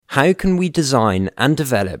How can we design and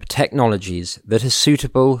develop technologies that are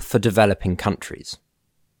suitable for developing countries?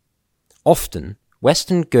 Often,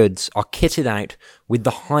 Western goods are kitted out with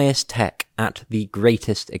the highest tech at the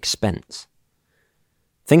greatest expense.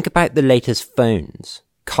 Think about the latest phones,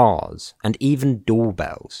 cars, and even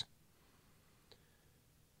doorbells.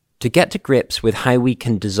 To get to grips with how we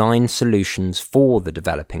can design solutions for the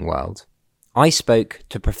developing world, I spoke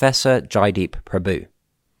to Professor Jaideep Prabhu.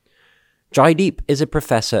 Jaideep is a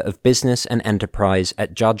professor of business and enterprise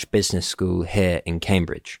at Judge Business School here in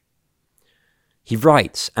Cambridge. He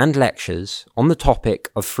writes and lectures on the topic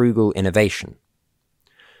of frugal innovation.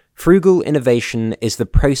 Frugal innovation is the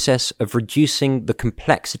process of reducing the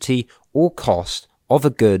complexity or cost of a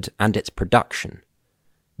good and its production.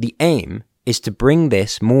 The aim is to bring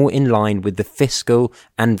this more in line with the fiscal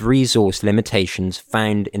and resource limitations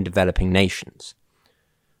found in developing nations.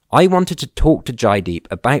 I wanted to talk to Jaideep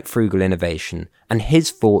about frugal innovation and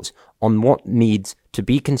his thoughts on what needs to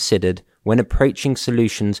be considered when approaching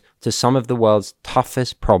solutions to some of the world's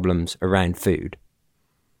toughest problems around food.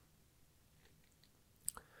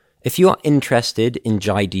 If you are interested in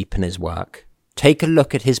Jaideep and his work, take a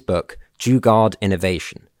look at his book, Jugaad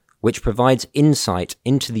Innovation, which provides insight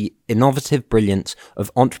into the innovative brilliance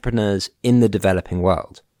of entrepreneurs in the developing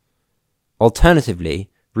world.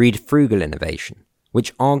 Alternatively, read Frugal Innovation,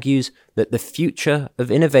 which argues that the future of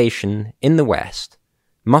innovation in the West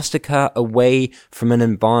must occur away from an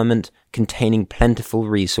environment containing plentiful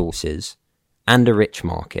resources and a rich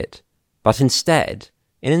market, but instead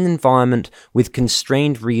in an environment with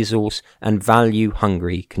constrained resource and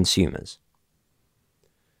value-hungry consumers.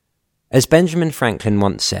 As Benjamin Franklin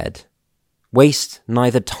once said, "Waste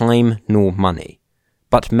neither time nor money,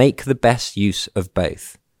 but make the best use of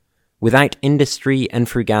both. Without industry and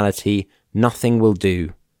frugality, nothing will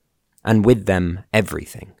do, and with them,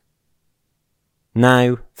 everything."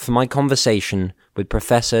 Now, for my conversation with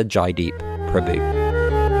Professor Jaideep Prabhu.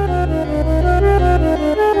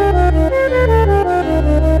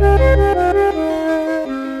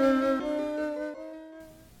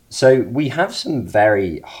 So, we have some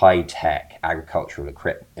very high-tech agricultural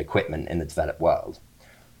equipment in the developed world.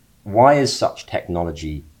 Why is such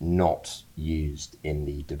technology not used in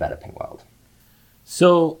the developing world?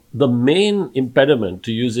 So the main impediment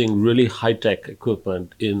to using really high-tech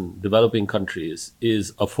equipment in developing countries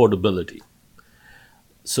is affordability.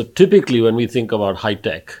 So typically when we think about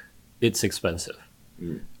high-tech, it's expensive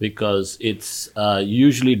because it's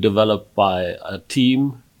usually developed by a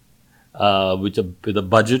team with a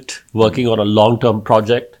budget working on a long-term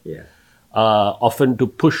project, often to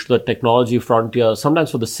push the technology frontier,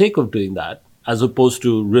 sometimes for the sake of doing that, as opposed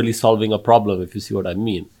to really solving a problem, if you see what I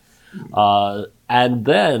mean. And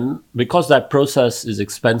then, because that process is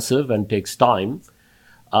expensive and takes time,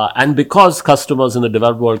 and because customers in the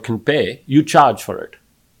developed world can pay, you charge for it,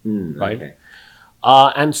 right? Okay.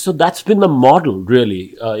 And so that's been the model,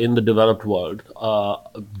 really, in the developed world,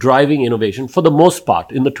 driving innovation for the most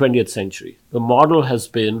part in the 20th century. The model has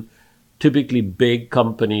been typically big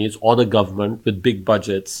companies or the government with big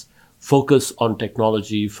budgets focus on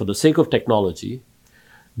technology for the sake of technology,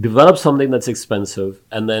 develop something that's expensive,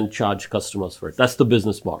 and then charge customers for it. That's the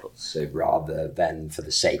business model. So rather than for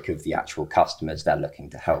the sake of the actual customers, they're looking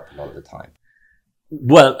to help a lot of the time.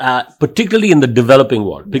 Well, particularly in the developing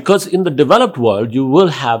world, because in the developed world, you will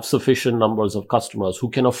have sufficient numbers of customers who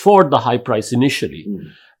can afford the high price initially.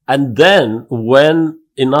 And then when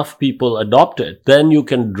enough people adopt it, then you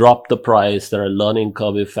can drop the price. There are learning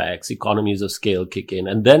curve effects, economies of scale kick in,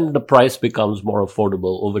 and then the price becomes more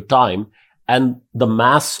affordable over time. And the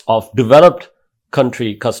mass of developed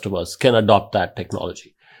country customers can adopt that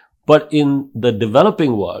technology. But in the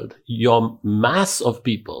developing world, your mass of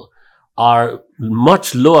people are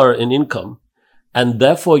much lower in income, and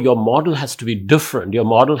therefore your model has to be different. You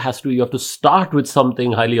have to start with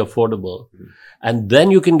something highly affordable, and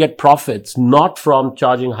then you can get profits, not from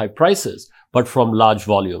charging high prices, but from large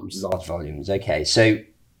volumes. Large volumes, okay. So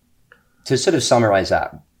to sort of summarize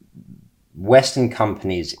that, Western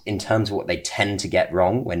companies, in terms of what they tend to get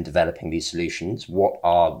wrong when developing these solutions,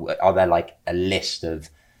 are there like a list of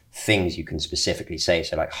things you can specifically say?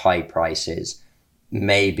 So like high prices,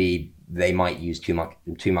 maybe they might use too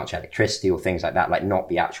much electricity or things like that, like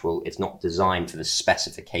it's not designed for the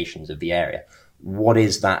specifications of the area. What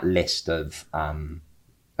is that list of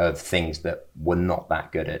things that we're not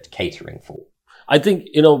that good at catering for? I think,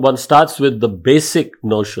 one starts with the basic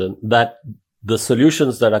notion that the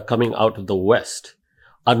solutions that are coming out of the West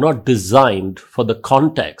are not designed for the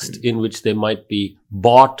context in which they might be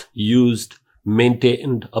bought, used,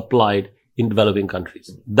 maintained, applied in developing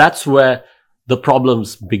countries. That's where the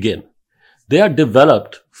problems begin. they are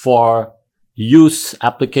developed for use,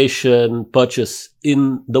 application, purchase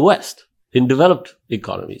in the West, in developed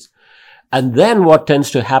economies. And then what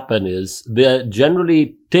tends to happen is they're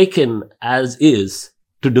generally taken as is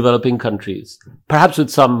to developing countries, perhaps with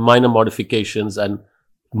some minor modifications and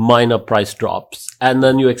minor price drops. And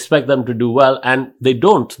then you expect them to do well, and they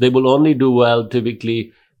don't. They will only do well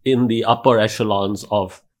typically in the upper echelons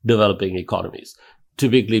of developing economies.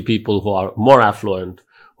 Typically people who are more affluent,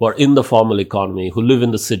 who are in the formal economy, who live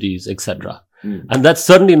in the cities, etc. And that's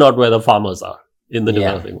certainly not where the farmers are in the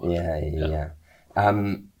developing world.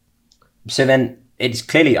 So then it's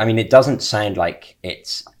clearly, I mean, it doesn't sound like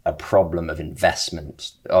it's a problem of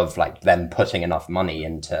investment, of like them putting enough money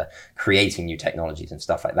into creating new technologies and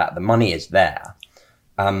stuff like that. The money is there.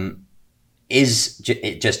 Is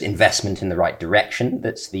it just investment in the right direction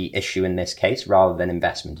that's the issue in this case, rather than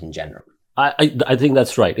investment in general? I think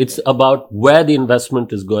that's right. It's about where the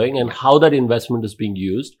investment is going and how that investment is being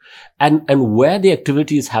used, and where the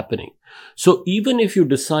activity is happening. So even if you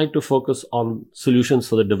decide to focus on solutions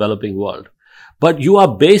for the developing world, but you are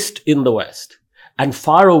based in the West and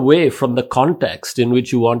far away from the context in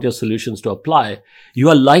which you want your solutions to apply, you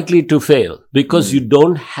are likely to fail because you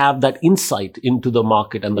don't have that insight into the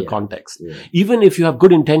market and the context. Even if you have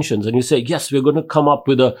good intentions and you say, yes, we're going to come up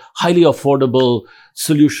with a highly affordable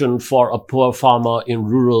solution for a poor farmer in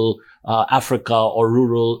rural Africa or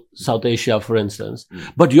rural South Asia, for instance,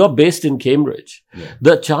 but you're based in Cambridge,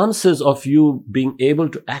 the chances of you being able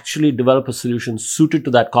to actually develop a solution suited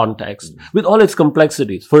to that context with all its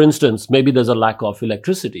complexities. For instance, maybe there's a lack of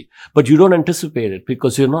electricity, but you don't anticipate it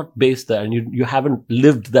because you're not based there and you haven't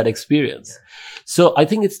lived that experience. So I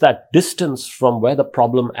think it's that distance from where the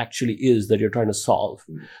problem actually is that you're trying to solve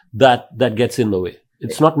that gets in the way.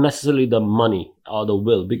 It's not necessarily the money or the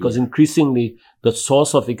will, because increasingly the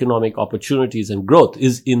source of economic opportunities and growth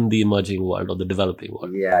is in the emerging world or the developing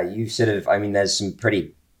world. Yeah, you sort of, I mean, there's some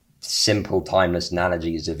pretty simple, timeless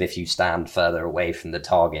analogies of if you stand further away from the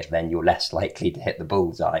target, then you're less likely to hit the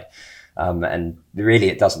bullseye. And really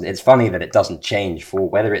it doesn't, it's funny that it doesn't change for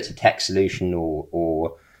whether it's a tech solution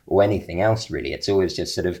or anything else, really. It's always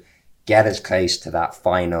just sort of get as close to that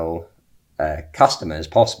final customer as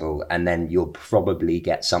possible, and then you'll probably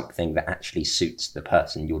get something that actually suits the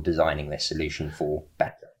person you're designing this solution for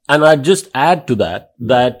better. And I'd just add to that,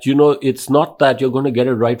 it's not that you're going to get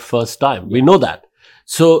it right first time. We know that.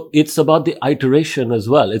 So it's about the iteration as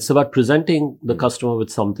well. It's about presenting the customer with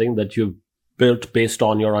something that you've built based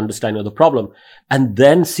on your understanding of the problem, and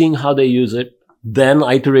then seeing how they use it, then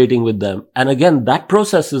iterating with them. And again, that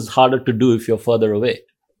process is harder to do if you're further away,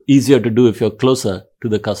 easier to do if you're closer to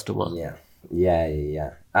the customer. Yeah.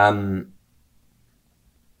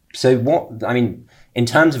 So what, I mean, in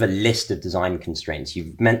terms of a list of design constraints,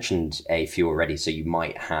 you've mentioned a few already. So you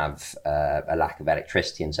might have a lack of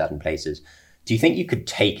electricity in certain places. Do you think you could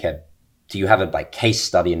do you have a case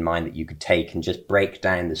study in mind that you could take and just break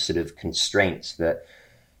down the sort of constraints that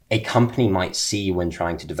a company might see when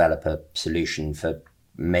trying to develop a solution for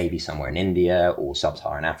maybe somewhere in India or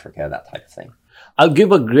sub-Saharan Africa, that type of thing? I'll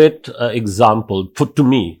give a great example, to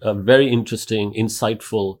me, a very interesting,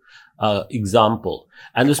 insightful example.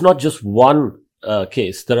 And it's not just one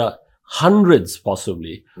case. There are hundreds,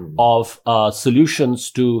 possibly, of solutions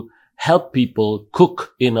to help people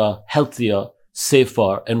cook in a healthier,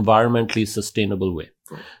 safer, environmentally sustainable way.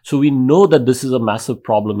 So we know that this is a massive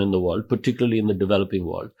problem in the world, particularly in the developing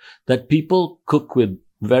world, that people cook with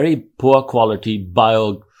very poor quality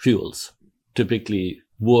biofuels, typically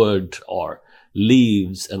wood or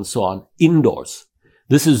leaves and so on, indoors.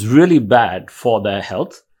 This is really bad for their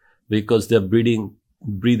health because they're breathing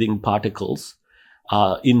particles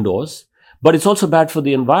indoors. But it's also bad for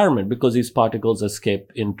the environment because these particles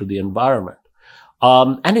escape into the environment.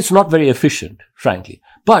 And it's not very efficient, frankly.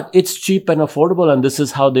 But it's cheap and affordable, and this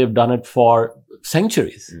is how they've done it for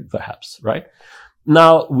centuries, perhaps, right?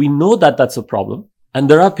 Now, we know that that's a problem. And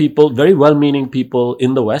there are people, very well-meaning people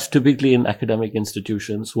in the West, typically in academic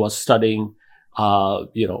institutions, who are studying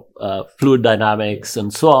fluid dynamics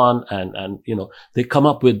and so on. And they come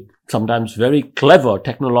up with sometimes very clever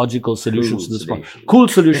technological solutions to this problem. Cool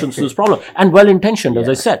solutions to this problem. And well-intentioned, as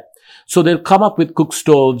I said. So they'll come up with cook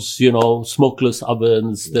stoves, smokeless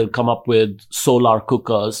ovens. They'll come up with solar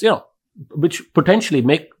cookers, which potentially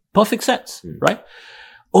make perfect sense, right?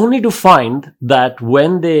 Only to find that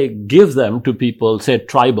when they give them to people, say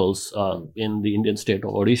tribals in the Indian state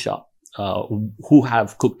of Odisha, who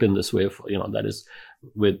have cooked in this way, that is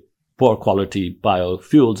with poor quality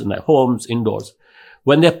biofuels in their homes, indoors,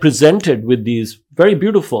 when they're presented with these very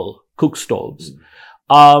beautiful cook stoves,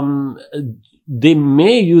 they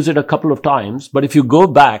may use it a couple of times, but if you go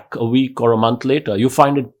back a week or a month later, you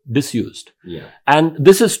find it disused. Yeah. And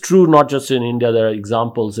this is true not just in India. There are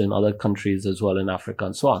examples in other countries as well, in Africa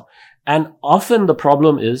and so on. And often the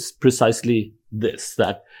problem is precisely this,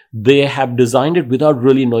 that they have designed it without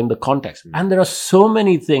really knowing the context. And there are so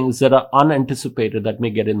many things that are unanticipated that may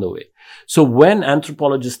get in the way. So when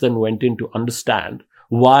anthropologists then went in to understand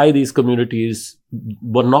why these communities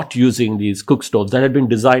were not using these cook stoves that had been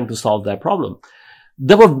designed to solve their problem,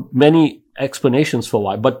 there were many explanations for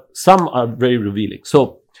why, but some are very revealing.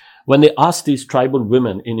 So when they asked these tribal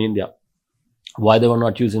women in India why they were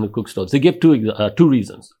not using the cook stoves, they gave two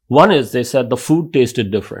reasons. One is they said the food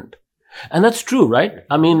tasted different. And that's true, right?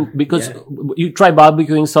 I mean, because you try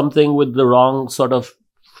barbecuing something with the wrong sort of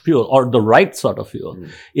fuel or the right sort of fuel,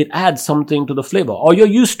 it adds something to the flavor, or you're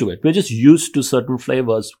used to it. We're just used to certain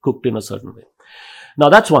flavors cooked in a certain way. Now,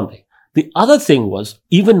 that's one thing. The other thing was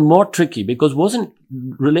even more tricky because it wasn't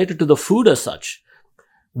related to the food as such.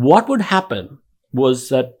 What would happen was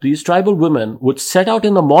that these tribal women would set out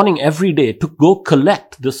in the morning every day to go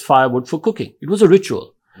collect this firewood for cooking. It was a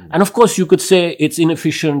ritual. And of course, you could say it's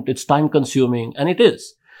inefficient, it's time consuming, and it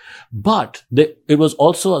is. But it was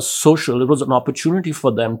also it was an opportunity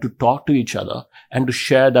for them to talk to each other and to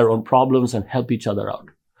share their own problems and help each other out.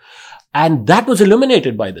 And that was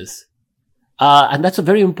eliminated by this. And that's a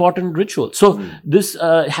very important ritual. So this,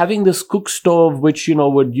 having this cook stove, which,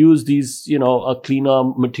 would use these, cleaner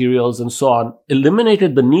materials and so on,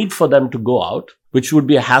 eliminated the need for them to go out, which would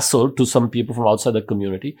be a hassle to some people from outside the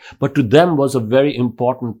community, but to them was a very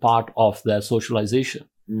important part of their socialization.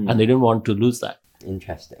 And they didn't want to lose that.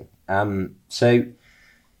 Interesting. So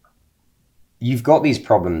you've got these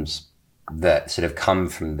problems that sort of come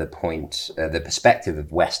from the perspective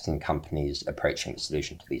of Western companies approaching the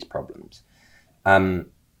solution to these problems.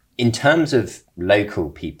 In terms of local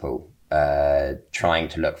people trying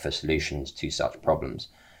to look for solutions to such problems,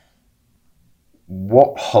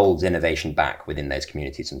 what holds innovation back within those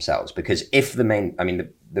communities themselves? Because if the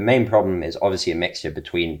main problem is obviously a mixture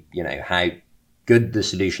between, how good the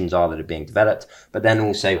solutions are that are being developed, but then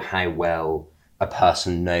also how well a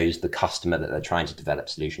person knows the customer that they're trying to develop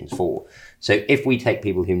solutions for. So if we take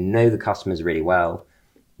people who know the customers really well,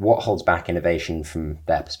 what holds back innovation from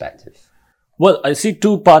their perspective? Well, I see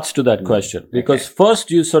two parts to that question, because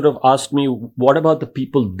first you sort of asked me, what about the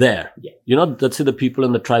people there? Yeah. Let's say the people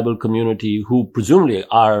in the tribal community who presumably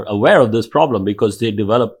are aware of this problem because they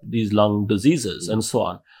develop these lung diseases and so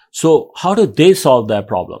on. So how do they solve their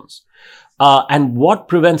problems? And what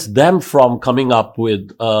prevents them from coming up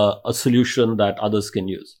with a solution that others can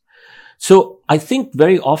use? So I think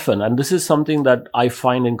very often, and this is something that I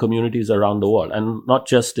find in communities around the world, and not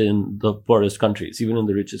just in the poorest countries, even in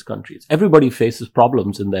the richest countries, everybody faces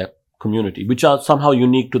problems in their community, which are somehow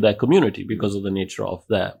unique to their community because of the nature of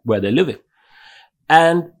where they're living.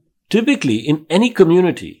 And typically in any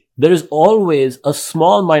community, there is always a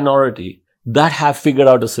small minority that have figured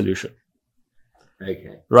out a solution.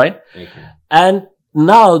 Okay. Right? Okay. And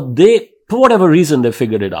now for whatever reason, they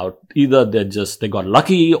figured it out. Either they got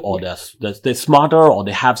lucky, or they're smarter, or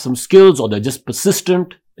they have some skills, or they're just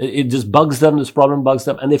persistent. It just bugs them. This problem bugs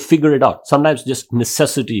them, and they figure it out. Sometimes just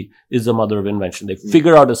necessity is the mother of invention. They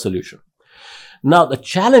figure out a solution. Now, the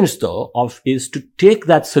challenge though is to take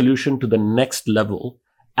that solution to the next level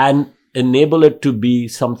and enable it to be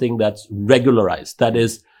something that's regularized, that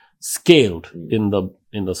is scaled in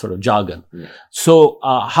the sort of jargon. Yeah. So,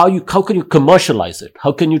 how can you commercialize it?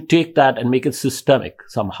 How can you take that and make it systemic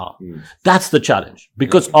somehow? That's the challenge,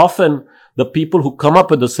 because often the people who come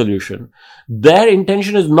up with the solution, their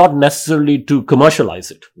intention is not necessarily to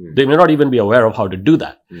commercialize it. They may not even be aware of how to do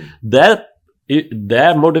that.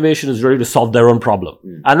 Their motivation is really to solve their own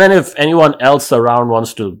problem. And then if anyone else around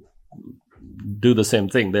wants to do the same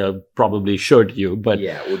thing, they'll probably shirt you, but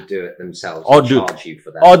or do it themselves, or charge you for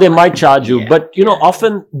that, or they might charge you, but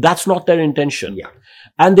often that's not their intention,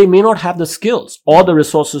 and they may not have the skills or the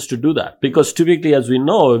resources to do that, because typically, as we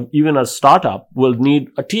know, even a startup will need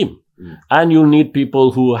a team. And you'll need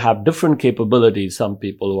people who have different capabilities. Some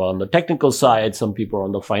people who are on the technical side, some people are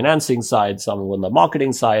on the financing side, some on the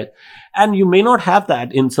marketing side. And you may not have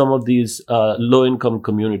that in some of these low-income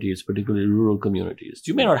communities, particularly rural communities.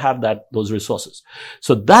 You may not have those resources.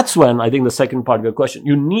 So that's when I think the second part of your question,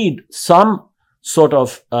 you need some sort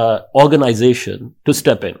of organization to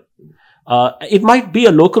step in. It might be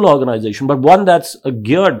a local organization, but one that's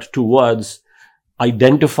geared towards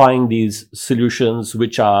identifying these solutions,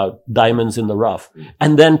 which are diamonds in the rough,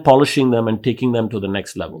 and then polishing them and taking them to the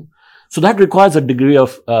next level. So that requires a degree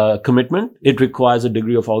of commitment. It requires a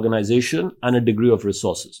degree of organization and a degree of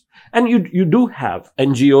resources. And you do have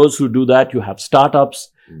NGOs who do that. You have startups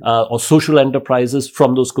or social enterprises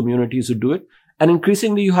from those communities who do it. And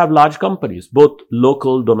increasingly, you have large companies, both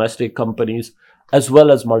local, domestic companies, as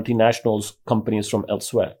well as multinationals, companies from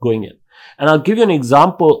elsewhere going in. And I'll give you an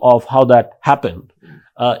example of how that happened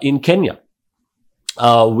in Kenya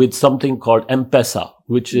with something called M-Pesa,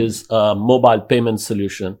 which is a mobile payment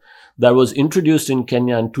solution that was introduced in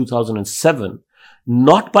Kenya in 2007,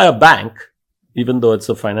 not by a bank, even though it's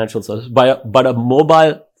a financial service, but a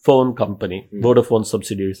mobile phone company, Vodafone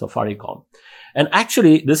subsidiary Safaricom. And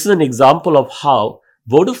actually, this is an example of how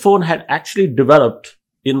Vodafone had actually developed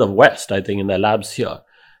in the West, I think, in their labs here.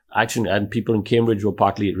 Actually, and people in Cambridge were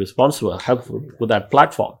partly responsible, helpful with that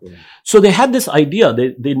platform. Yeah. So they had this idea.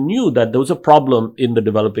 They knew that there was a problem in the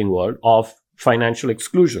developing world of financial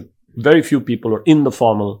exclusion. Very few people were in the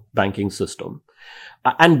formal banking system.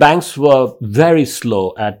 And banks were very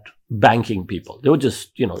slow at banking people. They were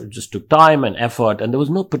just, it just took time and effort, and there was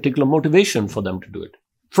no particular motivation for them to do it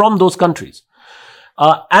from those countries.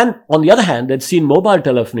 And on the other hand, they'd seen mobile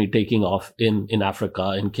telephony taking off in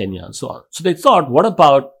Africa, in Kenya, and so on. So they thought, what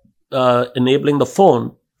about enabling the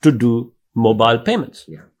phone to do mobile payments?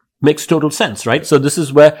 Yeah. Makes total sense, right? So this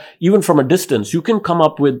is where, even from a distance, you can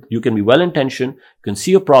be well-intentioned, you can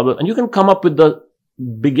see a problem, and you can come up with the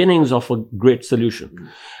beginnings of a great solution. Mm-hmm.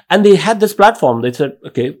 And they had this platform. They said,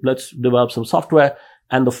 okay, let's develop some software,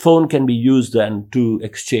 and the phone can be used then to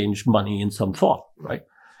exchange money in some form, right?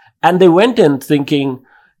 And they went in thinking,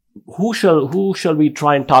 who shall we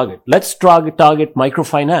try and target? Let's target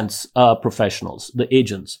microfinance professionals, the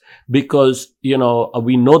agents, because we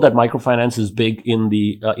know that microfinance is big in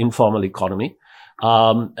the informal economy,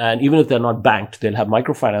 and even if they're not banked, they'll have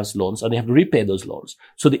microfinance loans, and they have to repay those loans.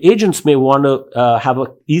 So the agents may want to have an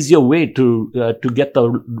easier way to get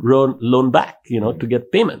the loan back, to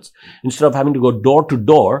get payments. Instead of having to go door to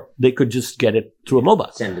door, they could just get it through a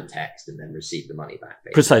mobile. Send a text and then receive the money back.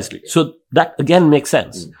 Basically. Precisely. Yeah. So that again makes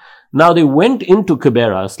sense. Now they went into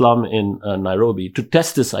Kibera, a slum in Nairobi, to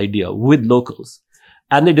test this idea with locals.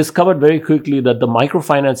 And they discovered very quickly that the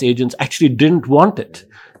microfinance agents actually didn't want it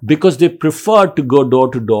because they preferred to go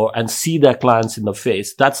door to door and see their clients in the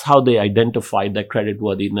face. That's how they identified their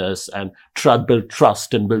creditworthiness and build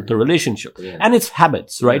trust and build the relationship. Yeah. And it's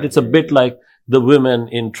habits, right? Yeah, it's a bit like the women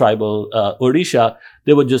in tribal Odisha.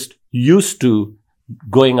 They were just used to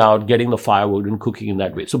going out, getting the firewood and cooking in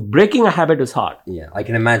that way. So breaking a habit is hard. Yeah, I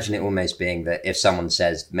can imagine it almost being that if someone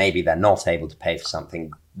says maybe they're not able to pay for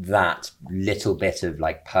something, that little bit of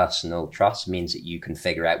like personal trust means that you can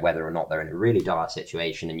figure out whether or not they're in a really dire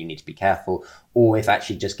situation and you need to be careful, or if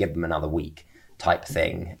actually just give them another week type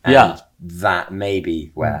thing. And that may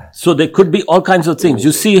be where. So there could be all kinds of things.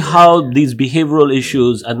 You see how these behavioral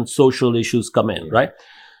issues and social issues come in, right?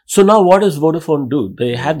 So now what does Vodafone do?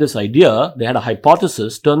 They had this idea, they had a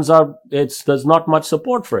hypothesis. Turns out there's not much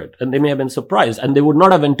support for it. And they may have been surprised. And they would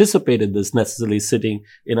not have anticipated this necessarily sitting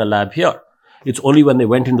in a lab here. It's only when they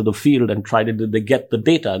went into the field and tried it did they get the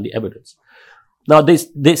data and the evidence. Now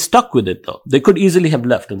they stuck with it though. They could easily have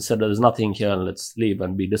left and said, there's nothing here and let's leave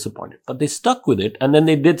and be disappointed. But they stuck with it. And then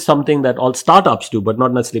they did something that all startups do, but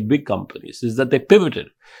not necessarily big companies, is that they pivoted.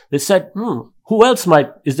 They said,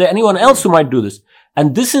 is there anyone else who might do this?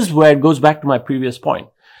 And this is where it goes back to my previous point.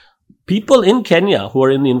 People in Kenya who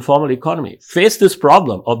are in the informal economy face this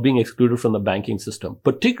problem of being excluded from the banking system,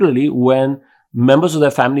 particularly when members of their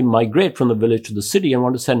family migrate from the village to the city and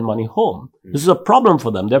want to send money home. This is a problem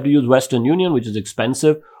for them. They have to use Western Union, which is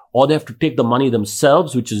expensive, or they have to take the money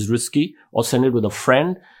themselves, which is risky, or send it with a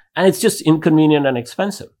friend. And it's just inconvenient and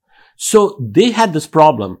expensive. So they had this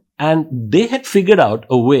problem, and they had figured out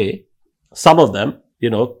a way, some of them,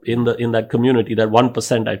 in that community, that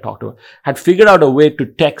 1% I talked about, had figured out a way to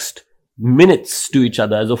text minutes to each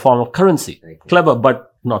other as a form of currency. Okay. Clever,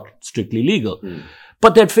 but not strictly legal.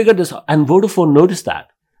 But they had figured this out, and Vodafone noticed that.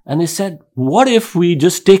 And they said, what if we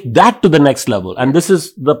just take that to the next level? And this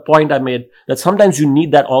is the point I made, that sometimes you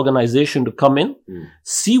need that organization to come in,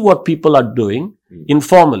 see what people are doing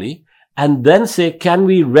informally, and then say, can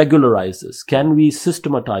we regularize this? Can we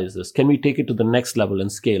systematize this? Can we take it to the next level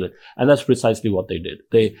and scale it? And that's precisely what they did.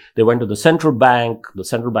 They went to the central bank. The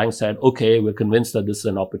central bank said, okay, we're convinced that this is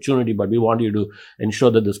an opportunity, but we want you to ensure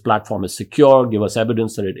that this platform is secure, give us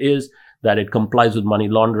evidence that it is, that it complies with money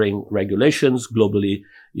laundering regulations globally,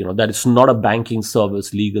 that it's not a banking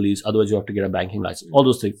service legally, otherwise you have to get a banking license, all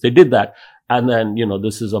those things. They did that. And then,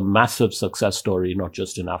 this is a massive success story, not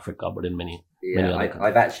just in Africa, but in many Yeah,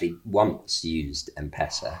 I've actually once used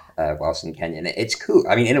M-Pesa whilst in Kenya, and it's cool.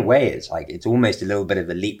 I mean, in a way, it's almost a little bit of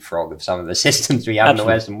a leapfrog of some of the systems we have in the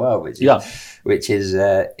Western world, which is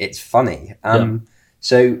it's funny.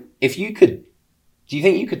 So, if you could, do you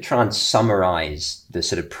think you could try and summarize the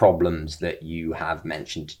sort of problems that you have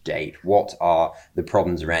mentioned to date? What are the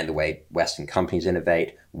problems around the way Western companies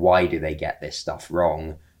innovate? Why do they get this stuff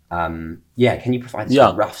wrong? Can you provide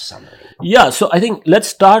a rough summary? Yeah, so I think let's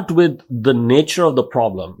start with the nature of the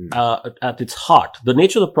problem at its heart. The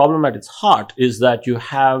nature of the problem at its heart is that you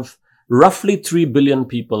have roughly 3 billion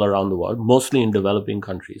people around the world, mostly in developing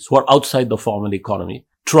countries, who are outside the formal economy,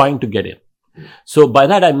 trying to get in. So by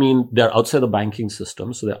that, I mean they're outside the banking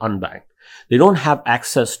system, so they're unbanked. They don't have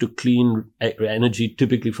access to clean energy,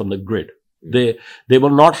 typically from the grid. They will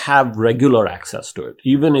not have regular access to it.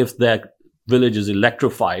 Even if their village is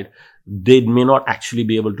electrified, they may not actually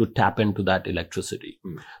be able to tap into that electricity.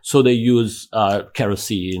 So they use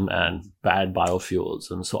kerosene and bad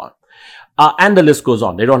biofuels and so on. And the list goes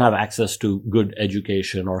on. They don't have access to good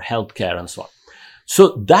education or healthcare and so on.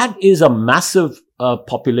 So that is a massive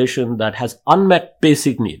population that has unmet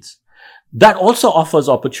basic needs. That also offers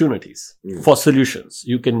opportunities for solutions.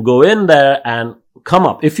 You can go in there and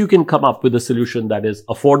if you can come up with a solution that is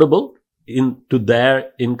affordable into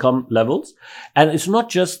their income levels. And it's not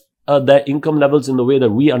just their income levels in the way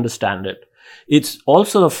that we understand it. It's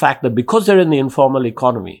also the fact that because they're in the informal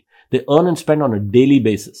economy, they earn and spend on a daily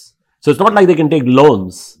basis. So it's not like they can take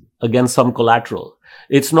loans against some collateral.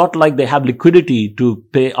 It's not like they have liquidity to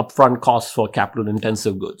pay upfront costs for capital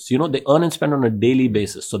intensive goods. They earn and spend on a daily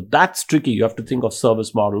basis. So that's tricky. You have to think of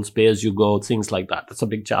service models, pay as you go, things like that. That's a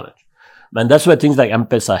big challenge. And that's where things like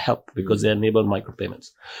M-Pesa help because they enable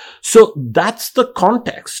micropayments. So that's the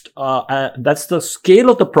context. That's the scale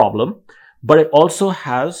of the problem, but it also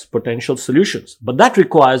has potential solutions. But that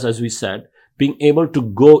requires, as we said, being able to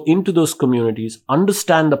go into those communities,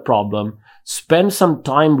 understand the problem, spend some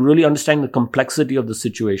time really understanding the complexity of the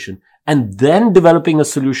situation, and then developing a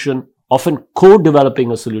solution, often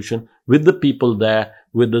co-developing a solution with the people there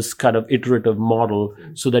with this kind of iterative model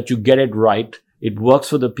so that you get it right. It works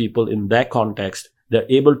for the people in their context. They're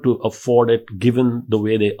able to afford it given the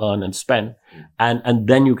way they earn and spend, and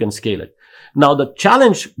then you can scale it. Now, the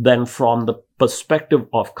challenge then from the perspective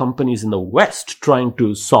of companies in the West trying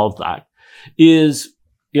to solve that is,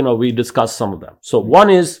 we discussed some of them. So one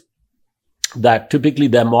is that typically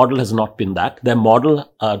their model has not been that. Their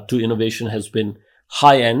model to innovation has been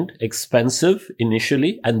high-end, expensive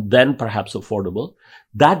initially, and then perhaps affordable.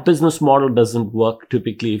 That business model doesn't work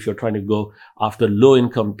typically if you're trying to go after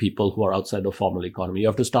low-income people who are outside the formal economy. You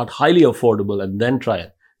have to start highly affordable and then try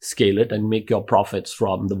and scale it and make your profits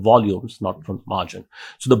from the volumes, not from the margin.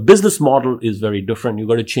 So the business model is very different. You've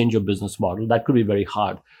got to change your business model. That could be very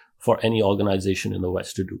hard for any organization in the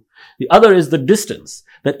West to do. The other is the distance,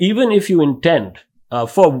 that even if you intend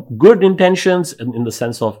for good intentions in the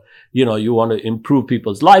sense of, you want to improve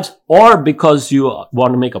people's lives or because you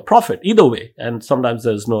want to make a profit, either way. And sometimes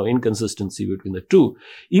there's no inconsistency between the two.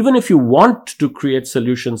 Even if you want to create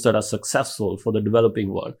solutions that are successful for the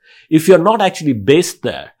developing world, if you're not actually based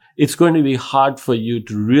there, it's going to be hard for you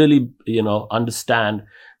to really, understand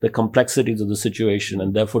the complexities of the situation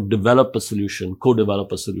and therefore develop a solution,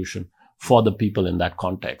 co-develop a solution for the people in that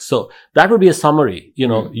context. So that would be a summary.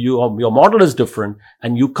 Your model is different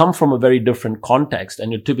and you come from a very different context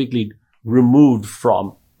and you're typically removed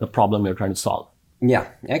from the problem you're trying to solve. Yeah.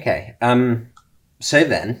 Okay. So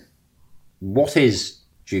then what is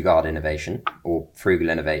Jugaad innovation or frugal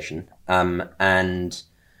innovation? And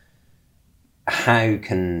how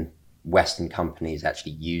can Western companies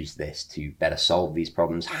actually use this to better solve these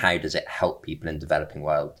problems? How does it help people in the developing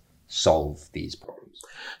world solve these problems?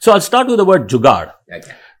 So I'll start with the word Jugaad,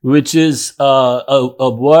 which is a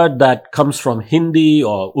word that comes from Hindi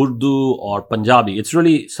or Urdu or Punjabi. It's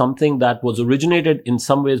really something that was originated in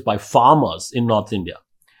some ways by farmers in North India.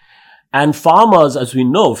 And farmers, as we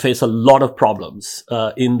know, face a lot of problems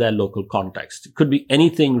in their local context. It could be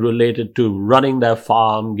anything related to running their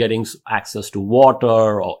farm, getting access to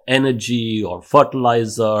water or energy or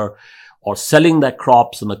fertilizer or selling their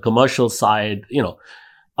crops on the commercial side,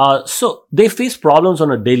 So they face problems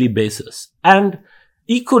on a daily basis. And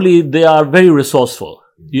equally, they are very resourceful.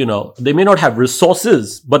 They may not have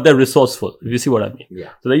resources, but they're resourceful, if you see what I mean. Yeah.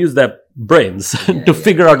 So they use their brains to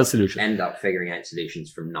figure out a solution. End up figuring out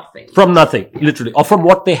solutions from nothing. From nothing, literally, or from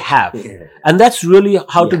what they have. Yeah. And that's really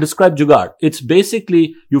how to describe Jugaad. It's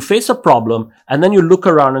basically, you face a problem and then you look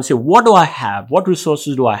around and say, what do I have? What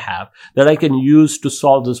resources do I have that I can use to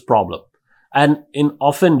solve this problem? and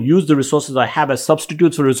often use the resources I have as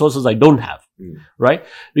substitutes for resources I don't have, right?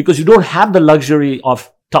 Because you don't have the luxury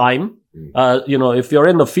of time. If you're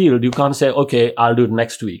in the field, you can't say, okay, I'll do it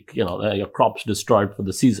next week. Your crop's destroyed for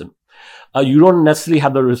the season. You don't necessarily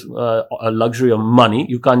have the luxury of money.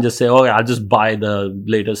 You can't just say, oh, I'll just buy the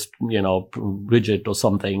latest, widget or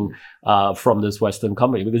something from this Western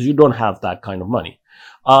company, because you don't have that kind of money.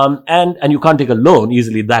 And you can't take a loan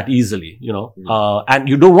easily, and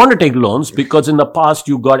you don't want to take loans because in the past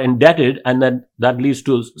you got indebted, and then that leads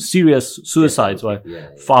to serious suicides by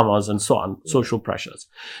farmers and so on, social pressures.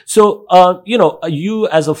 So, you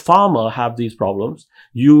as a farmer have these problems.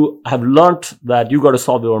 You have learnt that you got to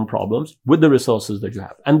solve your own problems with the resources that you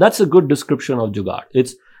have. And that's a good description of Jugaad.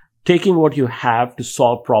 It's taking what you have to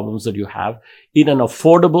solve problems that you have in an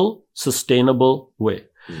affordable, sustainable way.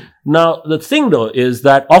 Now, the thing though is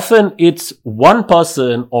that often it's one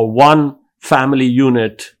person or one family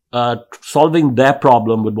unit solving their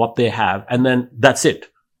problem with what they have, and then that's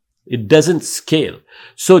it. It doesn't scale.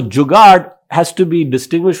 So Jugaad has to be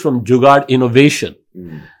distinguished from Jugaad innovation.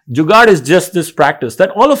 Jugaad is just this practice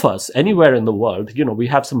that all of us, anywhere in the world, we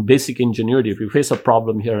have some basic ingenuity. If we face a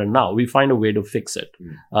problem here and now, we find a way to fix it.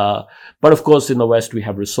 But of course, in the West, we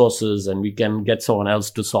have resources and we can get someone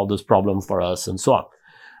else to solve this problem for us and so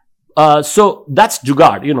on. So that's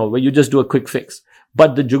Jugaad, where you just do a quick fix.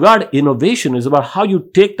 But the Jugaad innovation is about how you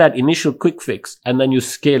take that initial quick fix and then you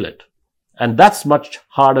scale it. And that's much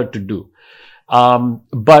harder to do.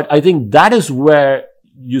 But I think that is where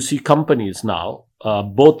you see companies now,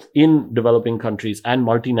 both in developing countries and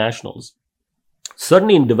multinationals,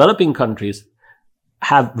 certainly in developing countries,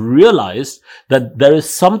 have realized that there is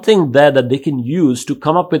something there that they can use to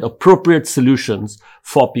come up with appropriate solutions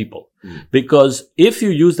for people. Because if you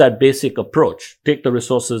use that basic approach, take the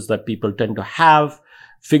resources that people tend to have,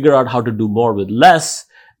 figure out how to do more with less,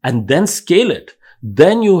 and then scale it,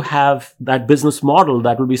 then you have that business model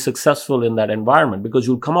that will be successful in that environment, because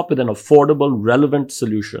you'll come up with an affordable, relevant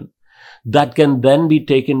solution that can then be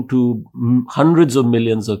taken to hundreds of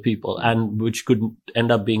millions of people, and which could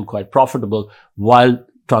end up being quite profitable while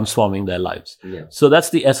transforming their lives. Yeah. So that's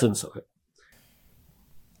the essence of it.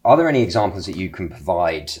 Are there any examples that you can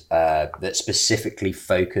provide that specifically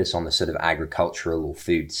focus on the sort of agricultural or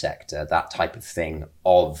food sector, that type of thing,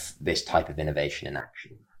 of this type of innovation in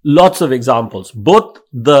action? Lots of examples, both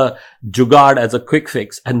the Jugaad as a quick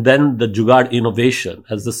fix and then the Jugaad innovation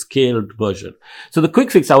as the scaled version. So the quick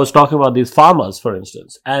fix, I was talking about these farmers, for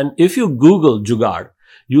instance. And if you Google Jugaad,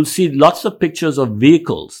 you'll see lots of pictures of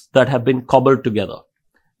vehicles that have been cobbled together,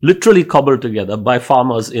 literally cobbled together by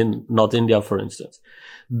farmers in North India, for instance.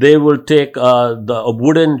 They will take a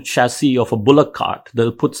wooden chassis of a bullock cart.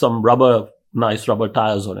 They'll put some nice rubber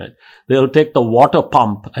tires on it. They'll take the water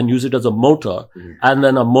pump and use it as a motor, and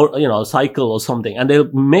then a cycle or something. And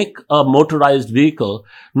they'll make a motorized vehicle,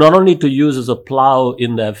 not only to use as a plow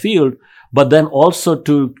in their field, but then also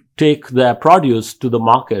to take their produce to the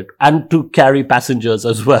market and to carry passengers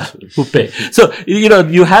as well who pay. So,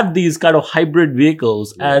 you have these kind of hybrid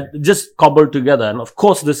vehicles and just cobbled together. And of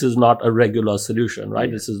course, this is not a regular solution, right?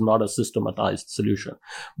 Yeah. This is not a systematized solution.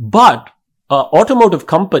 But automotive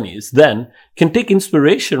companies then can take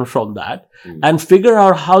inspiration from that and figure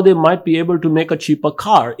out how they might be able to make a cheaper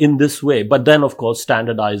car in this way. But then, of course,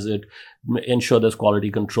 standardize it, ensure there's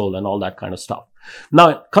quality control and all that kind of stuff.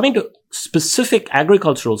 Now, coming to specific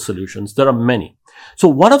agricultural solutions, there are many. So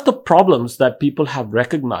one of the problems that people have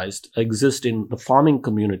recognized exist in the farming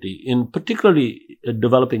community, in particularly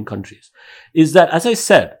developing countries, is that, as I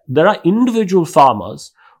said, there are individual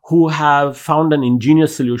farmers who have found an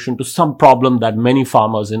ingenious solution to some problem that many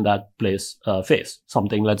farmers in that place face.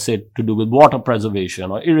 Something, let's say, to do with water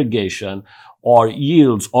preservation or irrigation or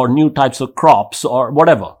yields or new types of crops or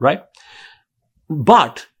whatever, right?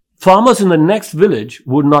 But farmers in the next village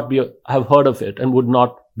would not have heard of it and would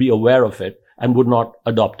not be aware of it and would not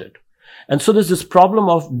adopt it. And so there's this problem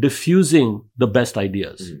of diffusing the best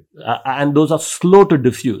ideas. And those are slow to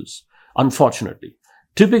diffuse, unfortunately.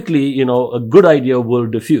 Typically, a good idea will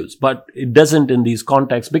diffuse, but it doesn't in these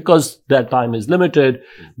contexts because their time is limited.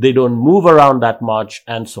 They don't move around that much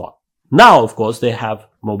and so on. Now, of course, they have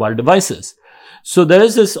mobile devices. So there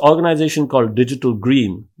is this organization called Digital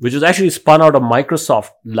Green, which is actually spun out of Microsoft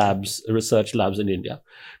labs, research labs in India.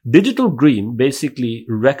 Digital Green basically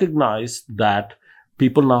recognized that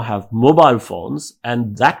people now have mobile phones,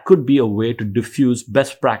 and that could be a way to diffuse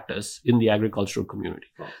best practice in the agricultural community.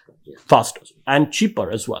 Faster and cheaper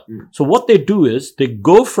as well. So what they do is they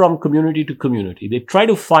go from community to community. They try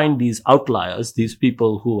to find these outliers, these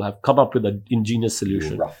people who have come up with an ingenious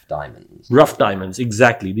solution. Rough diamonds. Rough diamonds,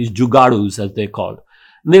 exactly. These jugadus, as they're called.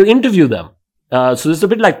 And they'll interview them So it's a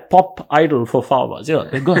bit like pop idol for farmers.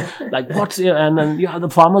 They go like, and then the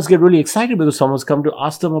farmers get really excited because someone's come to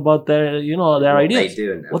ask them about their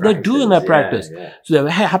ideas, what they do in their practice. Yeah. So they're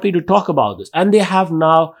happy to talk about this, and they have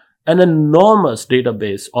now an enormous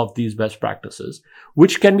database of these best practices,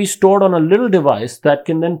 which can be stored on a little device that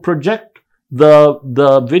can then project the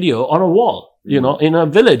video on a wall, in a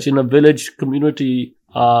village community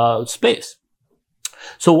space.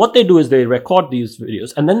 So what they do is they record these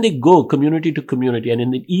videos, and then they go community to community, and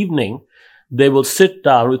in the evening they will sit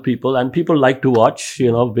down with people, and people like to watch,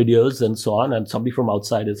 videos and so on, and somebody from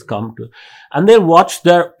outside has come to, and they watch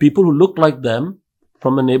their people who look like them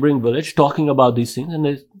from a neighboring village talking about these things,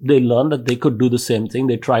 and they learn that they could do the same thing.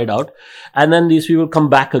 They try it out, and then these people come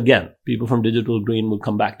back again. People from Digital Green will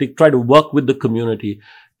come back. They try to work with the community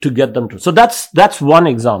to get them to. So that's one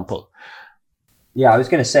example. Yeah, I was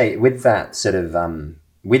going to say, with that sort of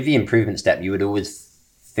with the improvement step, you would always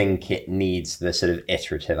think it needs the sort of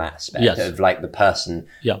iterative aspect of like the person,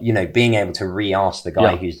 being able to re-ask the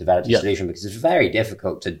guy who's developed a solution, because it's very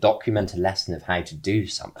difficult to document a lesson of how to do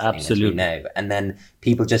something. Absolutely. As we know. And then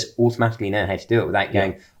people just automatically know how to do it without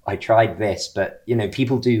going, I tried this, but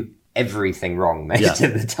people do everything wrong most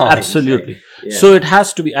of the time. Absolutely. So it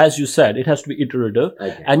has to be, as you said, it has to be iterative,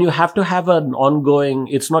 and you have to have an ongoing,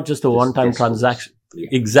 it's not just a one-time transaction.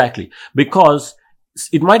 Exactly. Because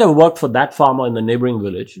it might have worked for that farmer in the neighboring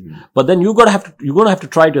village, but then you're going to have to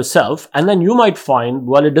try it yourself. And then you might find,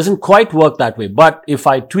 well, it doesn't quite work that way, but if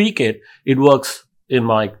I tweak it, it works in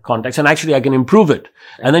my context, and actually I can improve it.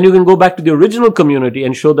 And then you can go back to the original community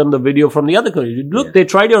and show them the video from the other community. Look, they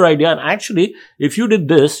tried your idea, and actually, if you did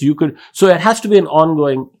this, you could. So it has to be an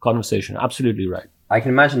ongoing conversation. Absolutely right. I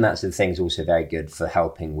can imagine that sort of thing's also very good for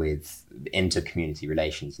helping with inter-community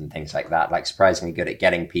relations and things like that. Like surprisingly good at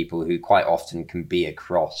getting people who quite often can be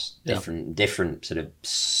across different sort of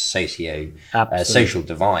social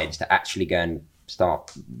divides to actually go and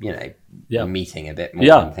start, meeting a bit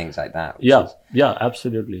more and things like that.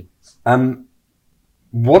 Absolutely.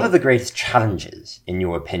 What are the greatest challenges, in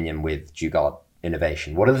your opinion, with Jugaad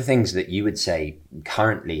innovation? What are the things that you would say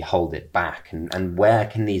currently hold it back, and where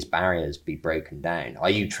can these barriers be broken down? Are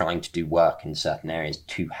you trying to do work in certain areas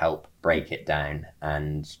to help break it down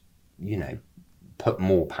and, put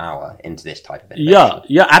more power into this type of innovation?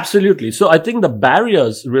 Yeah, absolutely. So I think the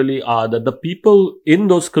barriers really are that the people in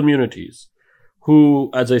those communities who,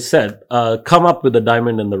 as I said, come up with a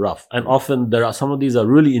diamond in the rough. And often some of these are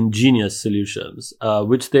really ingenious solutions,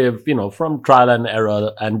 which they've, from trial and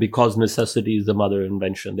error, and because necessity is the mother of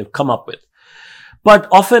invention, they've come up with. But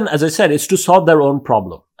often, as I said, it's to solve their own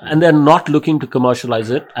problem. And they're not looking to commercialize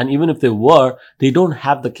it. And even if they were, they don't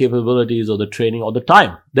have the capabilities or the training or the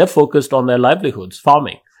time. They're focused on their livelihoods,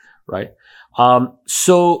 farming, right?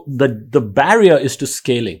 So the barrier is to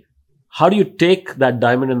scaling. How do you take that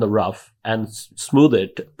diamond in the rough and smooth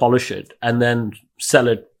it, polish it, and then sell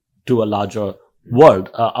it to a larger world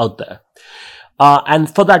out there?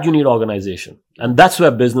 And for that, you need organization. And that's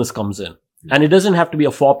where business comes in. And it doesn't have to be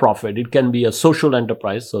a for-profit. It can be a social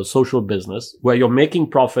enterprise, so a social business, where you're making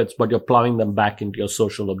profits, but you're plowing them back into your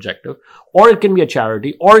social objective. Or it can be a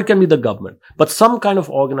charity, or it can be the government. But some kind of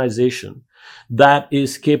organization that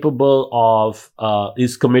is capable of,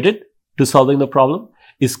 is committed to solving the problem,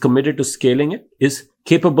 is committed to scaling it, is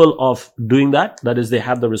capable of doing that. That is, they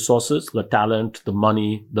have the resources, the talent, the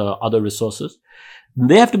money, the other resources.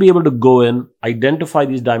 They have to be able to go in, identify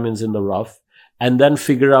these diamonds in the rough, and then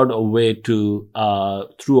figure out a way to,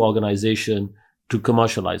 through organization, to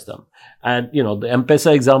commercialize them. And, the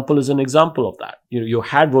M-Pesa example is an example of that. You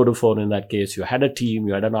had Vodafone in that case. You had a team,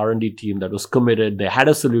 you had an R&D team that was committed. They had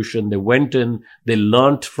a solution. They went in, they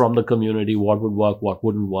learned from the community what would work, what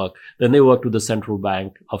wouldn't work. Then they worked with the Central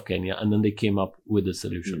Bank of Kenya, and then they came up with a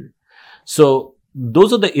solution. So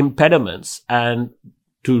those are the impediments, and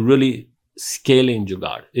to really scaling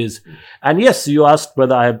Jugaad is, and yes, you asked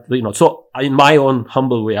whether I have, so in my own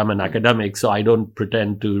humble way, I'm an academic, so I don't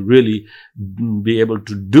pretend to really be able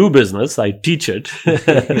to do business. I teach it.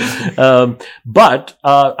 But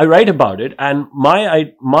I write about it, and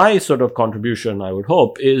my sort of contribution, I would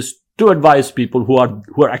hope, is to advise people who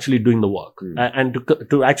are actually doing the work, and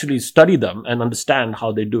to actually study them and understand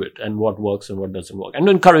how they do it and what works and what doesn't work, and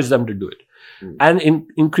to encourage them to do it. And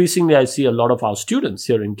increasingly, I see a lot of our students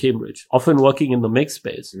here in Cambridge, often working in the make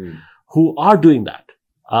space, who are doing that,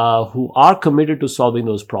 who are committed to solving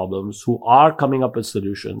those problems, who are coming up with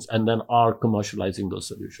solutions, and then are commercializing those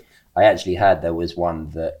solutions. I actually heard there was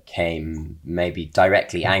one that came maybe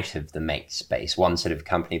directly out of the make space, one sort of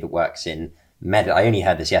company that works in I only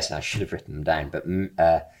heard this yesterday, I should have written them down, but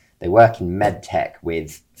They work in med tech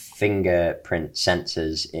with fingerprint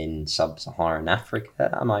sensors in sub-Saharan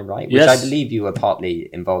Africa. Am I right? Which Yes. I believe you were partly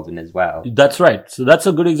involved in as well. That's right. So that's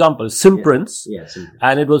a good example. Simprints. Yeah, Simprints.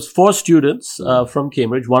 And it was 4 students from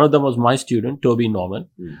Cambridge. One of them was my student, Toby Norman,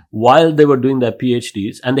 while they were doing their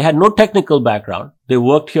PhDs. And they had no technical background. They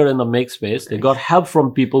worked here in the makespace. They got help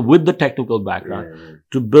from people with the technical background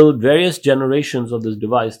to build various generations of this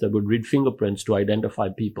device that would read fingerprints to identify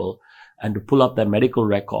people and to pull up their medical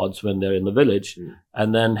records when they're in the village,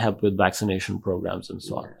 and then help with vaccination programs and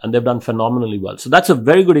so on. And they've done phenomenally well. So that's a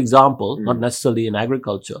very good example, not necessarily in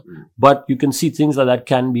agriculture, but you can see things like that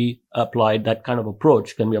can be applied, that kind of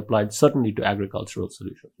approach can be applied certainly to agricultural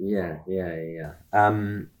solutions. Yeah.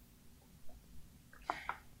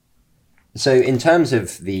 So in terms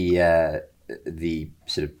of the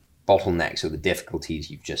sort of bottlenecks or the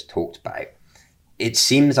difficulties you've just talked about, it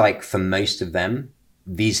seems like for most of them,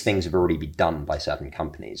 these things have already been done by certain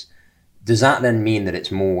companies. Does that then mean that it's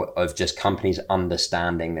more of just companies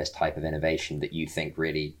understanding this type of innovation that you think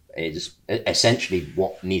really is essentially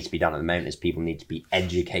what needs to be done at the moment is people need to be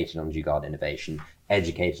educated on Jugaad innovation,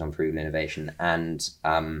 educated on Frugal innovation, and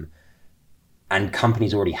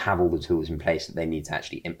companies already have all the tools in place that they need to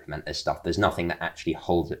actually implement this stuff. There's nothing that actually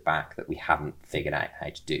holds it back that we haven't figured out how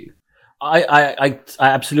to do. I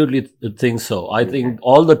absolutely think so. I think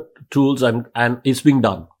all the tools and it's being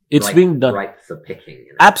done. It's being done. Ripe for picking. You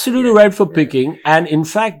know? Absolutely ripe for picking. And in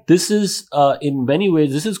fact, this is, in many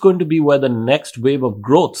ways, this is going to be where the next wave of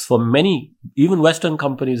growth for many, even Western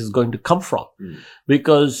companies is going to come from.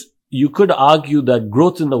 Because you could argue that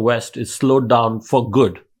growth in the West is slowed down for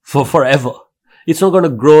good, for forever. It's not going to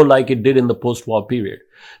grow like it did in the post-war period.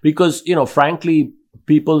 Because, frankly,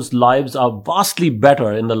 people's lives are vastly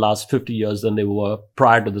better in the last 50 years than they were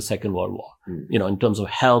prior to the Second World War, in terms of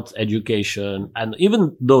health, education, and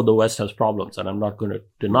even though the West has problems, and I'm not going to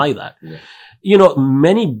deny that,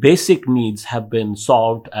 many basic needs have been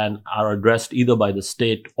solved and are addressed either by the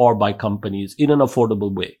state or by companies in an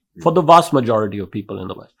affordable way for the vast majority of people in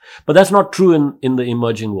the West. But that's not true in the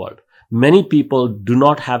emerging world. Many people do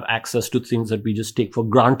not have access to things that we just take for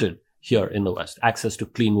granted here in the West, access to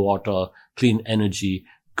clean water, clean energy,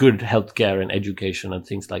 good healthcare and education and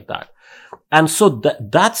things like that. And so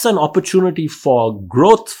that's an opportunity for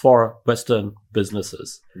growth for Western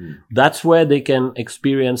businesses. That's where they can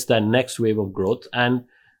experience their next wave of growth. And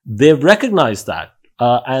they've recognized that.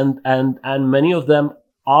 And many of them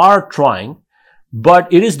are trying,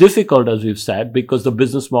 but it is difficult, as we've said, because the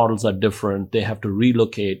business models are different. They have to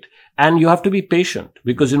relocate. And you have to be patient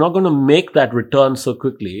because you're not going to make that return so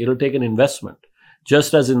quickly. It'll take an investment.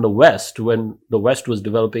 Just as in the West, when the West was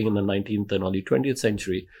developing in the 19th and early 20th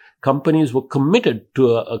century, companies were committed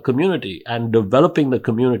to a community and developing the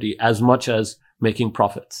community as much as making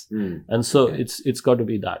profits. And so it's got to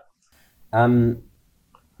be that.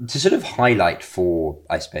 To sort of highlight for,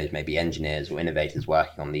 I suppose, maybe engineers or innovators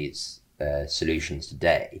working on these solutions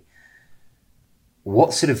today,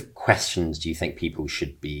 what sort of questions do you think people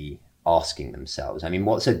should be asking themselves? I mean,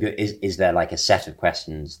 what's a good, is there like a set of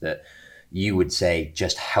questions that you would say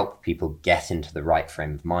just help people get into the right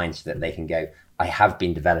frame of mind so that they can go, I have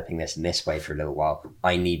been developing this in this way for a little while.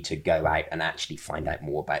 I need to go out and actually find out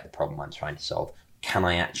more about the problem I'm trying to solve. Can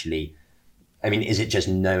I actually, is it just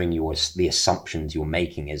knowing the assumptions you're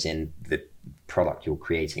making as in the product you're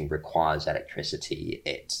creating requires electricity,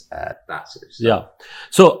 that sort of stuff? Yeah.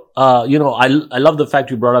 So, I love the fact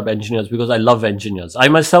you brought up engineers because I love engineers. I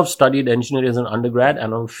myself studied engineering as an undergrad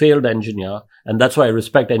and I'm a failed engineer. And that's why I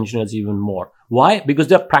respect engineers even more. Why? Because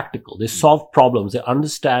they're practical. They solve problems. They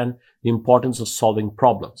understand the importance of solving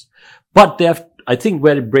problems. But I think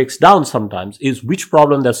where it breaks down sometimes is which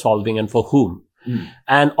problem they're solving and for whom.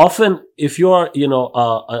 And often if you're,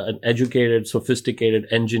 an educated, sophisticated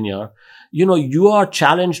engineer, you are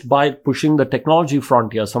challenged by pushing the technology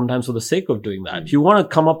frontier sometimes for the sake of doing that. You want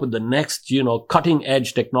to come up with the next, cutting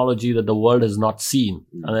edge technology that the world has not seen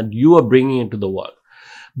and that you are bringing into the world.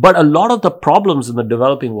 But a lot of the problems in the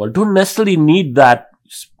developing world don't necessarily need that,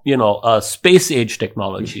 space age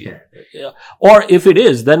technology. Or if it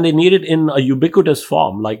is, then they need it in a ubiquitous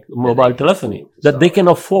form like mobile telephony that they can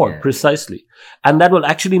afford precisely. And that will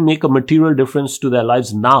actually make a material difference to their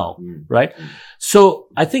lives now, right? So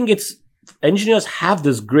I think engineers have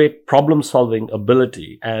this great problem solving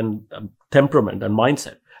ability and temperament and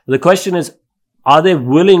mindset. The question is, are they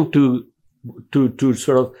willing to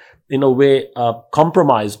sort of, in a way,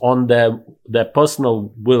 compromise on their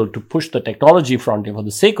personal will to push the technology frontier for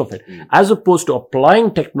the sake of it, as opposed to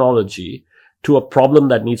applying technology to a problem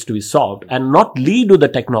that needs to be solved and not lead with the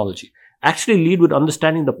technology. actually lead with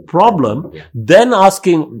understanding the problem, then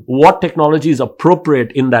asking what technology is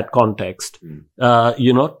appropriate in that context,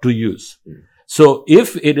 to use. So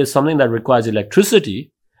if it is something that requires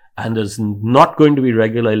electricity and there's not going to be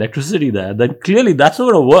regular electricity there, then clearly that's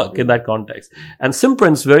not going to work in that context. And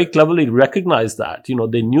Simprints very cleverly recognized that,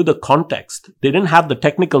 they knew the context. They didn't have the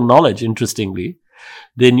technical knowledge, interestingly.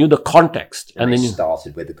 They knew the context. And they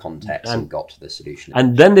started with the context and got to the solution.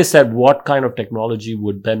 And then they said what kind of technology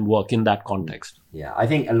would then work in that context. Yeah, I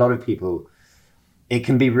think a lot of people, it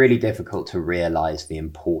can be really difficult to realize the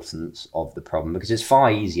importance of the problem because it's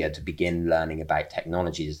far easier to begin learning about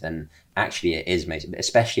technologies than actually it is,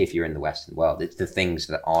 especially if you're in the Western world. It's the things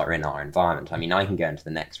that are in our environment. I mean, I can go into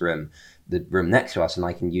the room next to us, and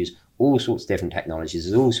I can use all sorts of different technologies.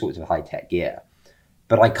 There's all sorts of high-tech gear.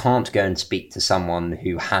 But I can't go and speak to someone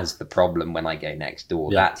who has the problem when I go next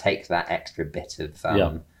door. Yeah. That takes that extra bit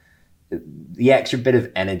of the extra bit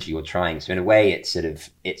of energy you're trying. So in a way, it's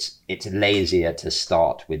it's lazier to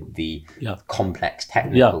start with the complex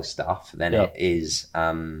technical stuff than it is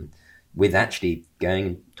with actually going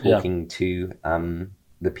and talking to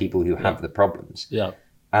the people who have the problems. Yeah.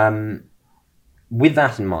 With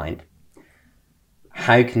that in mind,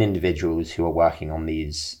 how can individuals who are working on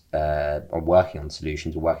these, or working on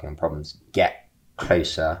solutions or working on problems, get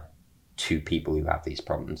closer to people who have these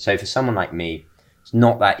problems? So for someone like me, it's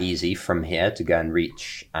not that easy from here to go and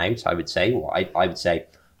reach out, I would say. Or I would say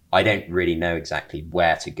I don't really know exactly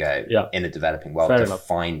where to go in the developing world to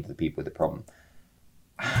find the people with the problem.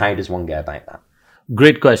 How does one go about that?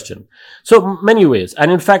 Great question. So many ways. And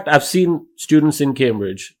in fact, I've seen students in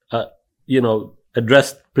Cambridge,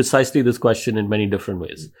 address precisely this question in many different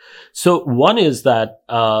ways. So one is that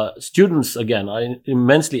students, again, are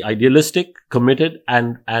immensely idealistic, committed,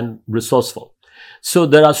 and resourceful. So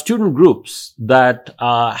there are student groups that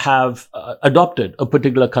have adopted a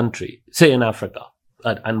particular country, say in Africa.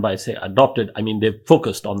 And by say adopted, I mean they've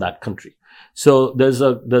focused on that country. So there's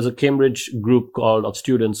a Cambridge group of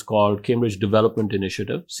students called Cambridge Development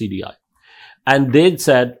Initiative, CDI. And they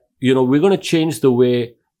said, we're going to change the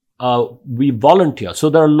way we volunteer.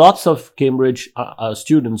 So there are lots of Cambridge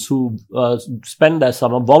students who spend their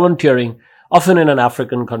summer volunteering, often in an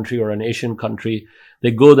African country or an Asian country. They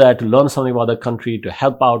go there to learn something about the country, to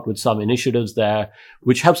help out with some initiatives there,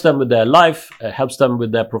 which helps them with their life, helps them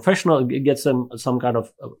with their professional, it gets them some kind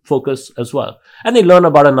of focus as well. And they learn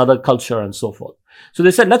about another culture and so forth. So they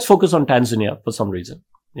said, let's focus on Tanzania for some reason.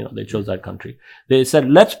 They chose that country. They said,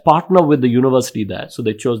 let's partner with the university there. So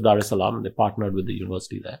they chose Dar es Salaam and they partnered with the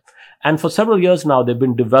university there. And for several years now, they've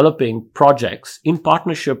been developing projects in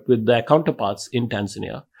partnership with their counterparts in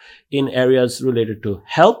Tanzania in areas related to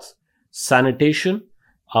health, sanitation,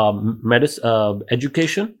 medicine,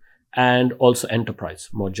 education, and also enterprise,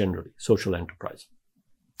 more generally, social enterprise.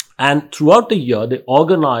 And throughout the year, they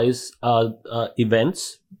organize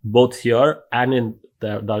events, both here and in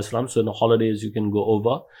Dar es Salaam. So in the holidays, you can go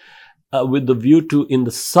over with the view to, in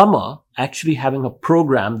the summer, actually having a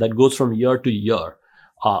program that goes from year to year,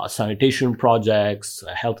 sanitation projects,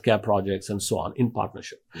 healthcare projects, and so on in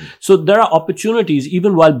partnership. So there are opportunities,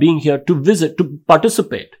 even while being here, to visit, to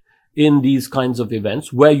participate in these kinds of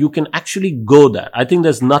events where you can actually go there. I think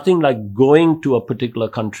there's nothing like going to a particular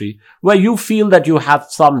country where you feel that you have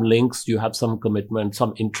some links, you have some commitment,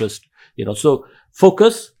 some interest, so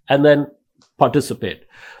focus and then participate.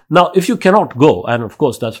 Now, if you cannot go, and of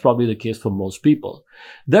course, that's probably the case for most people,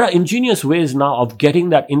 there are ingenious ways now of getting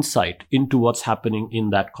that insight into what's happening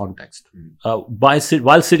in that context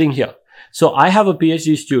while sitting here. So I have a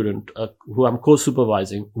PhD student who I'm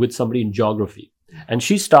co-supervising with somebody in geography. And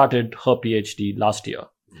she started her PhD last year.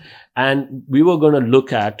 And we were going to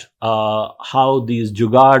look at how these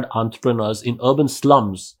jugaad entrepreneurs in urban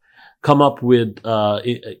slums come up with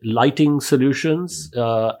lighting solutions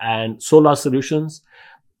and solar solutions,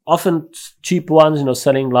 often cheap ones,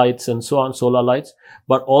 selling lights and so on, solar lights,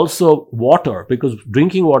 but also water, because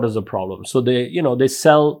drinking water is a problem. So they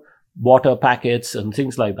sell water packets and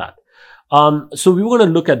things like that. So we were going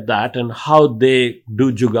to look at that and how they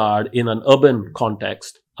do jugaad in an urban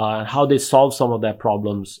context, and how they solve some of their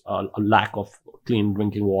problems, a lack of clean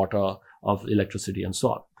drinking water, of electricity, and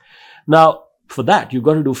so on. Now, for that, you've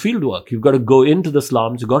got to do field work. You've got to go into the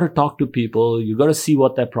slums. You've got to talk to people. You've got to see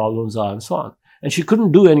what their problems are and so on. And she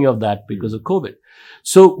couldn't do any of that because of COVID.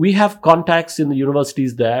 So we have contacts in the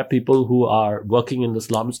universities there, people who are working in the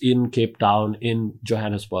slums in Cape Town, in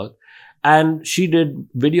Johannesburg. And she did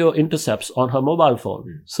video intercepts on her mobile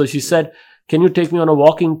phone. So she said, can you take me on a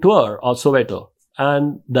walking tour of Soweto?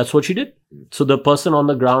 And that's what she did. So the person on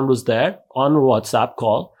the ground was there on a WhatsApp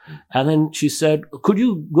call. And then she said, could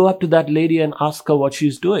you go up to that lady and ask her what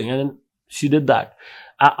she's doing? And then She did that.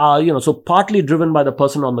 So partly driven by the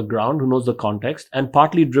person on the ground who knows the context, and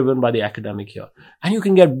partly driven by the academic here. And you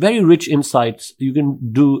can get very rich insights. You can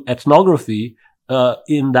do ethnography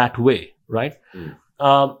in that way, right?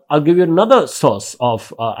 I'll give you another source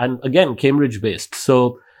of, and again, Cambridge-based.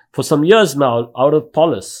 So for some years now, out of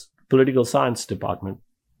Polis, Political Science Department,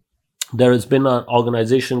 there has been an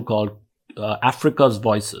organization called Africa's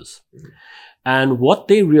Voices. And what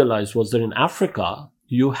they realized was that in Africa,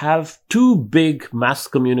 you have two big mass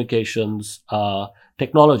communications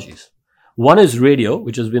technologies. One is radio,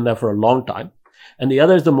 which has been there for a long time, and the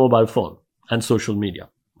other is the mobile phone and social media,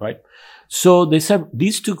 right? So they said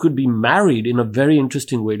these two could be married in a very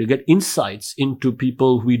interesting way to get insights into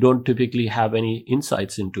people who we don't typically have any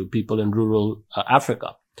insights into, people in rural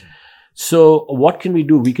Africa. So what can we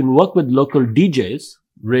do? We can work with local DJs,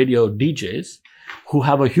 radio DJs, who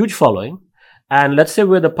have a huge following. And let's say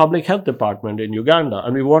we're the public health department in Uganda,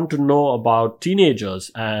 and we want to know about teenagers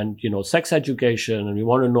and, sex education, and we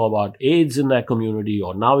want to know about AIDS in their community,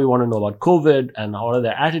 or now we want to know about COVID and how are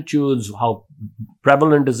their attitudes, how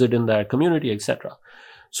prevalent is it in their community, etc.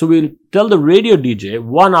 So we'll tell the radio DJ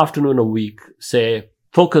one afternoon a week, say,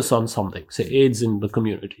 focus on something, say AIDS in the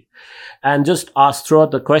community, and just throw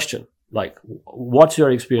out the question, like, what's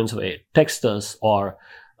your experience of AIDS? Text us, or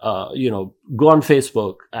go on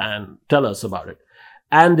Facebook and tell us about it.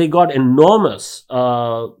 And they got enormous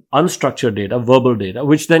unstructured data, verbal data,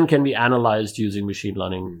 which then can be analyzed using machine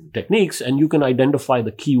learning techniques. And you can identify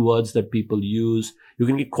the keywords that people use. You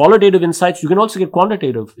can get qualitative insights. You can also get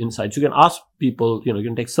quantitative insights. You can ask people, you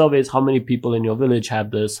can take surveys, how many people in your village have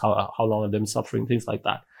this, how long have they been suffering, things like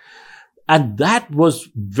that. And that was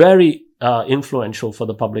very influential for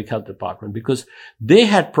the public health department, because they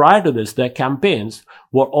had, prior to this, their campaigns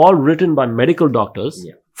were all written by medical doctors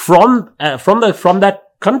from that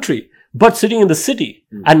country, but sitting in the city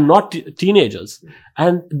and not teenagers.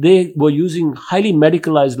 And they were using highly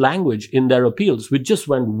medicalized language in their appeals, which just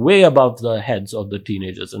went way above the heads of the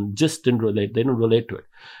teenagers and just didn't relate. They didn't relate to it.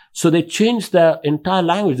 So they changed their entire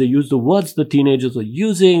language. They used the words the teenagers were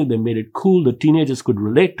using. They made it cool. The teenagers could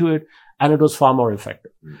relate to it, and it was far more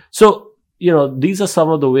effective. So, these are some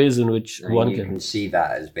of the ways in which one can see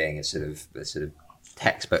that as being a sort of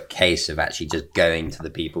textbook case of actually just going to the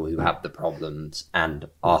people who have the problems and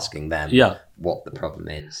asking them what the problem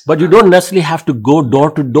is. But you don't necessarily have to go door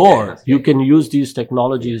to door. You can use these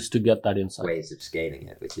technologies to get that insight. Ways of scaling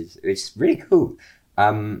it, which is really cool.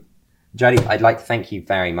 Jaideep, I'd like to thank you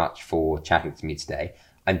very much for chatting to me today.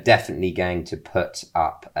 I'm definitely going to put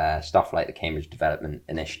up stuff like the Cambridge Development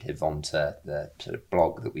Initiative onto the sort of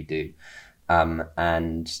blog that we do.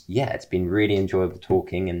 It's been really enjoyable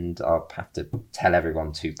talking, and I'll have to tell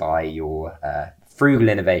everyone to buy your Frugal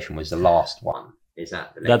Innovation was the last one. Is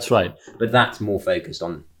that the latest? That's right. One? But that's more focused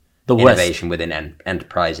on the innovation West. within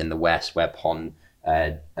enterprise in the West, whereupon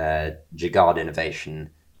Jagad Innovation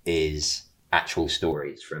is actual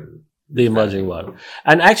stories from the emerging world.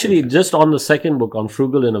 And actually, just on the second book on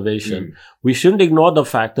Frugal Innovation, we shouldn't ignore the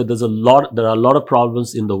fact that there are a lot of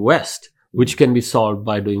problems in the West which can be solved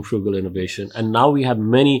by doing frugal innovation. And now we have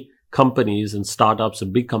many companies and startups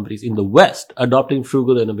and big companies in the West adopting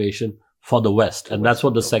frugal innovation for the West. And that's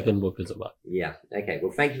what the second book is about. Yeah. Okay.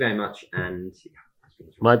 Well, thank you very much. And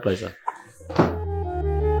my pleasure.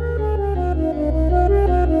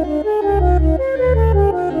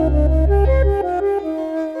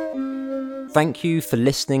 Thank you for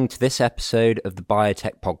listening to this episode of the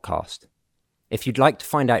Biotech Podcast. If you'd like to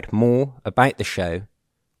find out more about the show,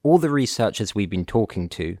 or the researchers we've been talking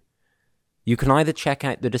to, you can either check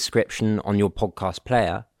out the description on your podcast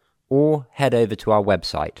player or head over to our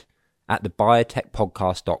website at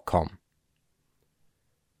thebiotechpodcast.com.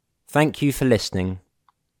 Thank you for listening,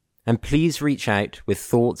 and please reach out with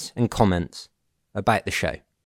thoughts and comments about the show.